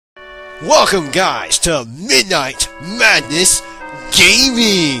Welcome guys to Midnightz Madnezz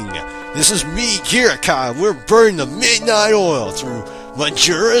Gaming! This is me, Kirakai, and we're burning the midnight oil through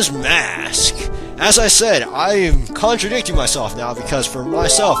Majora's Mask. As I said, I am contradicting myself now because for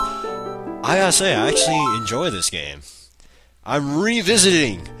myself, I gotta say, I actually enjoy this game. I'm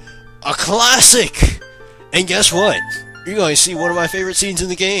revisiting a classic! And guess what? You're going to see one of my favorite scenes in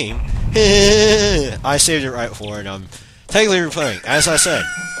the game. I saved it right before and I'm technically replaying. As I said,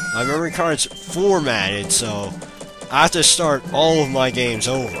 my memory card's formatted, so I have to start all of my games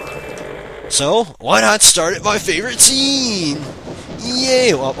over. So, why not start at my favorite scene?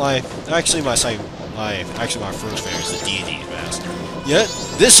 Yay! Well, my first favorite is the D&D mask. Yet,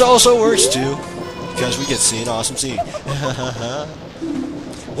 this also works too, because we get to see an awesome scene.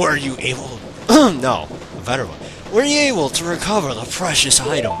 Were you able... no, a better one. Were you able to recover the precious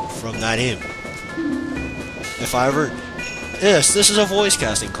item from that imp? If I ever... Yes, this is a voice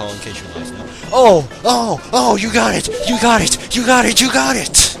casting call in case you're lost now. Oh, you got it! You got it! You got it! You got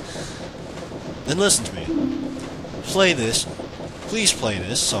it! Then listen to me. Please play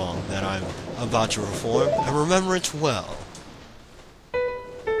this song that I'm about to perform, and remember it well.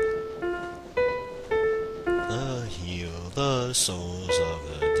 Heal the souls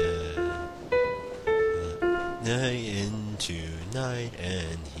of the dead. Night into night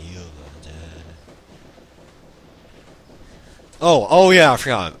and heal the dead. Oh yeah, I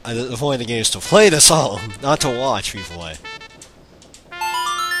forgot. The point of the game is to play the song, not to watch me play.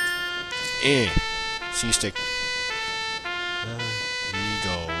 C-stick. We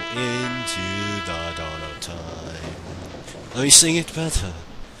go into the dawn of time. Let me sing it better.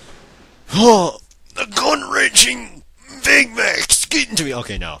 Oh, the gun-wrenching Big Mac's getting to me.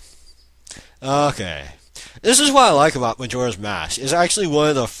 Okay, no. Okay. This is what I like about Majora's Mask. It's actually one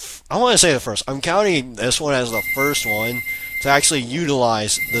of the... I want to say the first. I'm counting this one as the first one to actually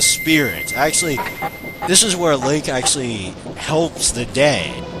utilize the spirits. Actually, this is where Link actually helps the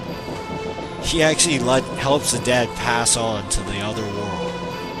dead. He actually helps the dead pass on to the other world.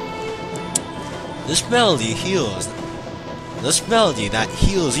 This melody that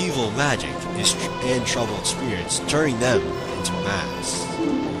heals evil magic and troubled spirits, turning them into masks.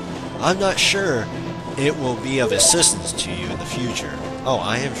 I'm not sure it will be of assistance to you in the future. Oh,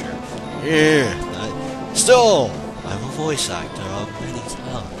 I am sure. Yeah. Still, I'm a voice actor of many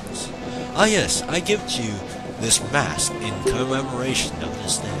talents. Ah yes, I give to you this mask in commemoration of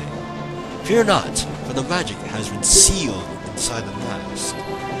this day. Fear not, for the magic has been sealed inside the mask.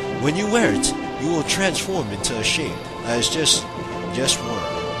 When you wear it, you will transform into a shape that is just one.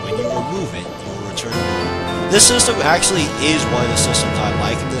 When you remove it, you will return to one. This system actually is one of the systems I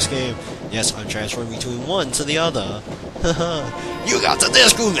like in this game. Yes, I'm transforming between one to the other. You got the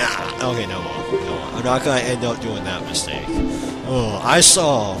disco now! Okay, no more. I'm not gonna end up doing that mistake. Oh, I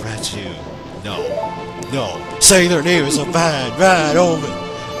saw Red 2. No. Saying their name is a bad omen.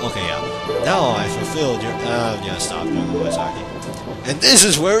 Okay, yeah. Now I fulfilled your... yeah, stop doing voice acting. And this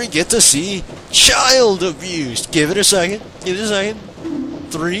is where we get to see child abuse. Give it a second.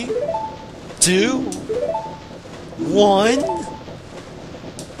 3, 2, 1...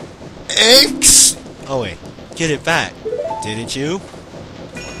 X! Oh wait, get it back, didn't you?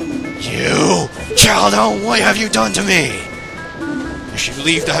 You! Child, what have you done to me? If you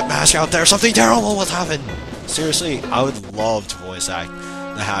leave that mask out there, something terrible will happen! Seriously, I would love to voice act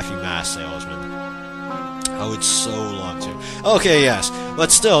the Happy Mask Salesman. I would so love to. Okay, yes,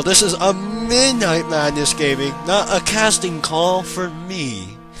 but still, this is a Midnightz Madnezz Gaming, not a casting call for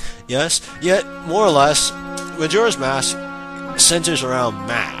me. Yes, yet, more or less, Majora's Mask centers around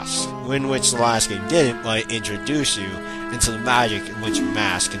masks, in which the last game didn't, but it introduced you into the magic in which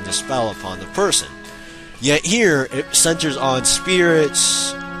mask can dispel upon the person. Yet here, it centers on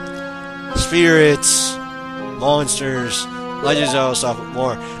spirits, monsters, Legends of stuff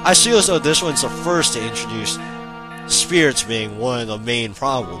more. I feel as though this one's the first to introduce spirits being one of the main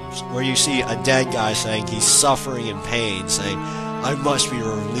problems, where you see a dead guy saying he's suffering in pain, saying, I must be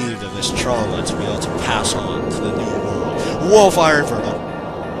relieved of this trauma to be able to pass on to the new world. Whoa, fire Inferno!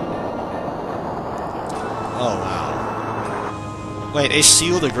 Oh, wow. Wait, they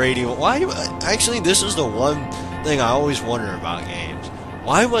sealed the Great Evil. Why do... Actually, this is the one thing I always wonder about games.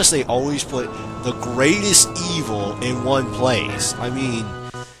 Why must they always put the greatest evil in one place? I mean,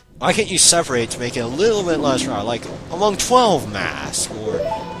 why can't you separate to make it a little bit less rare? Like, among 12 masks, or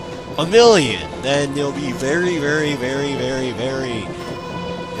 1,000,000, then they'll be very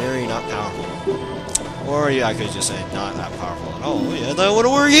not powerful. Or yeah, I could just say not that powerful at all. Yeah, that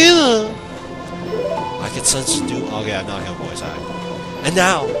wouldn't work either. I could sense do. Okay, I'm not gonna voice act. And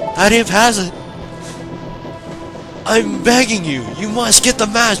now that imp has it. I'm begging you! You must get the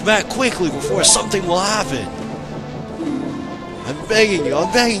mask back quickly before something will happen! I'm begging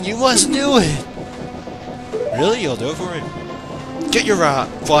you must do it! Really? You'll do it for me? Get your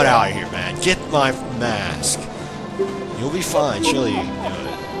butt out of here, man. Get my mask. You'll be fine, surely you can do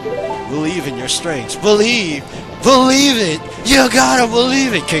it. Believe in your strengths. Believe it! You gotta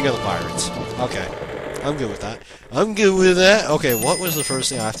believe it, King of the Pirates. Okay, I'm good with that. Okay, what was the first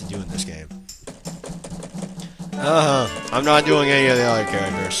thing I have to do in this game? I'm not doing any of the other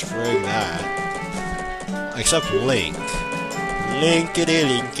characters. Frig that. Except Link.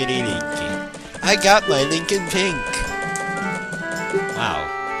 Linkity-linkity-linky. I got my Linkin Pink. Wow.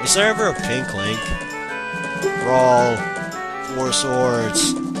 Is there ever a pink Link? Brawl. 4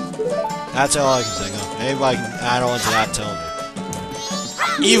 swords. That's all I can think of. Anybody can add on to that, tell me.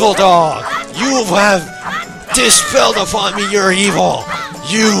 Evil dog! You have dispelled upon me your evil!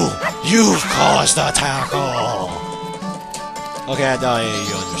 You've caused the tackle! Okay, I thought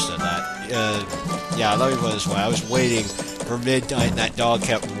you understood that. Yeah, let me put it this way. I was waiting for midnight and that dog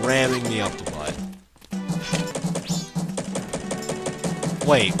kept ramming me up the butt.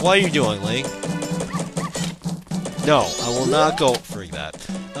 Wait, what are you doing, Link? No, I will not go for that.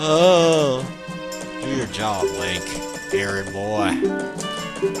 Oh, do your job, Link, errand boy.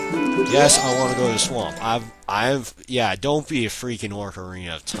 Yes, I want to go to the swamp. Yeah, don't be a freaking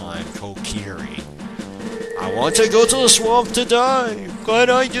Ocarina of Time, Kokiri. I want to go to the swamp to die. Can't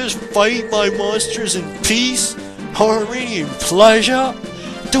I just fight my monsters in peace, harmony, and pleasure?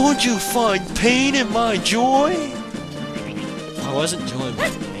 Don't you find pain in my joy? I wasn't enjoying my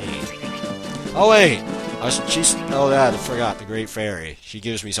pain. Oh wait, oh yeah, I forgot the Great Fairy. She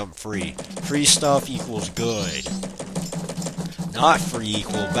gives me something free. Free stuff equals good. Not free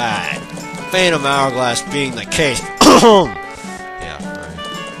equal bad. Phantom Hourglass being the case. Yeah, right.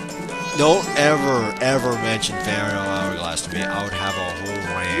 Don't ever mention Phantom Hourglass to me. I would have a whole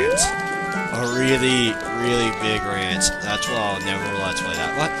rant. A really big rant. That's why I'll never let's play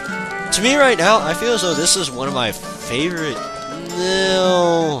that. What? To me right now, I feel as though this is one of my favorite...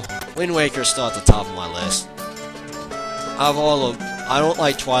 No... Wind Waker's still at the top of my list. I don't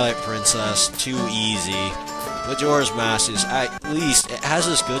like Twilight Princess. Too easy. Majora's Mask is, at least, it has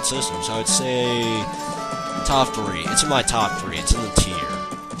this good system, so I would say top 3. It's in my top 3. It's in the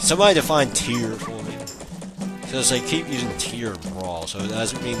tier. Somebody define tier for me. Because they keep using tier and brawl, so it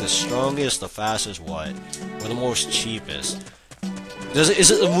doesn't mean the strongest, the fastest, what? Or the most cheapest. Is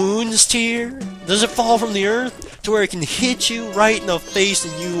it the moon's tier? Does it fall from the earth to where it can hit you right in the face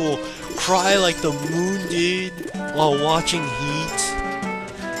and you will cry like the moon did while watching Heat?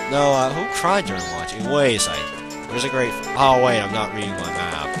 No, who cried during watching? Wait a second. There's a great... Oh, wait, I'm not reading my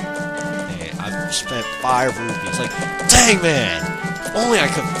map. Hey, I've spent 5 rupees. Like, dang, man! If only I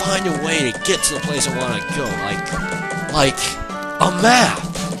could find a way to get to the place I want to go. Like, a map!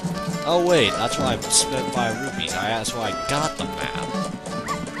 Oh, wait, that's why I spent 5 rupees. That's why I got the map.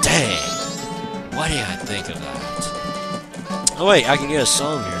 Dang! Why didn't I think of that? Oh, wait, I can get a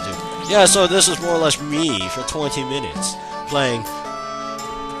song here, too. Yeah, so this is more or less me for 20 minutes. Playing...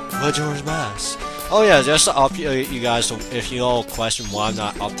 Majora's Mask. Oh yeah, just to update you guys, so if you all question why I'm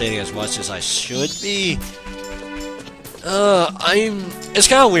not updating as much as I should be, it's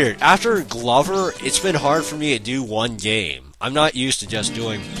kind of weird. After Glover, it's been hard for me to do one game. I'm not used to just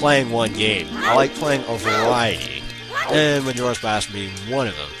playing one game. I like playing a variety, and Majora's Mask being one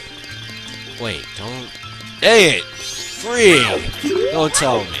of them. Wait, don't... Dang it! Free! Don't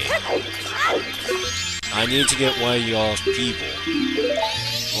tell me. I need to get one of y'all's people.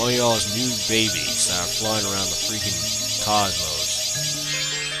 One of y'all's new babies that are flying around the freaking cosmos.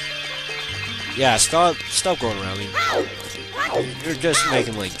 Yeah, stop going around me. You're just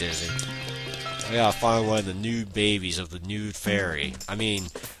making Link dizzy. I gotta find one of the nude babies of the nude fairy. I mean,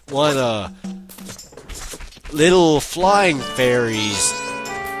 one of the little flying fairies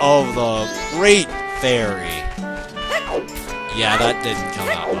of the Great Fairy. Yeah, that didn't come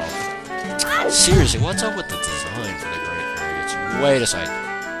out well. Seriously, what's up with the design for the Great Fairy? Wait a second.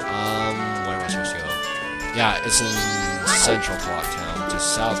 Where am I supposed to go? Yeah, it's in Central Clock Town, which is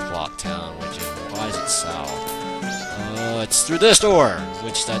South Clock Town, which is... Why is it south? It's through this door,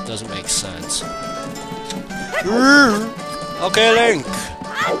 which that doesn't make sense. Okay, Link.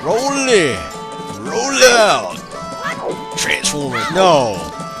 Roll it. Roll out. Transformers. No.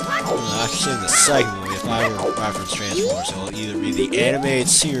 Actually, in the second one, if I were to reference Transformers, it'll either be the animated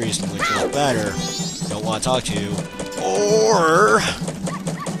series, which was better, don't want to talk to you, or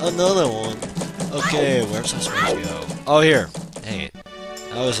another one. Okay, where's I supposed to go? Oh, here. Dang it.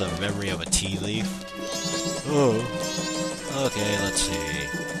 That was a memory of a tea leaf. Oh. Okay, let's see.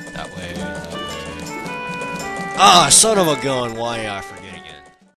 That way, that way. Ah, son of a gun, why I forgot.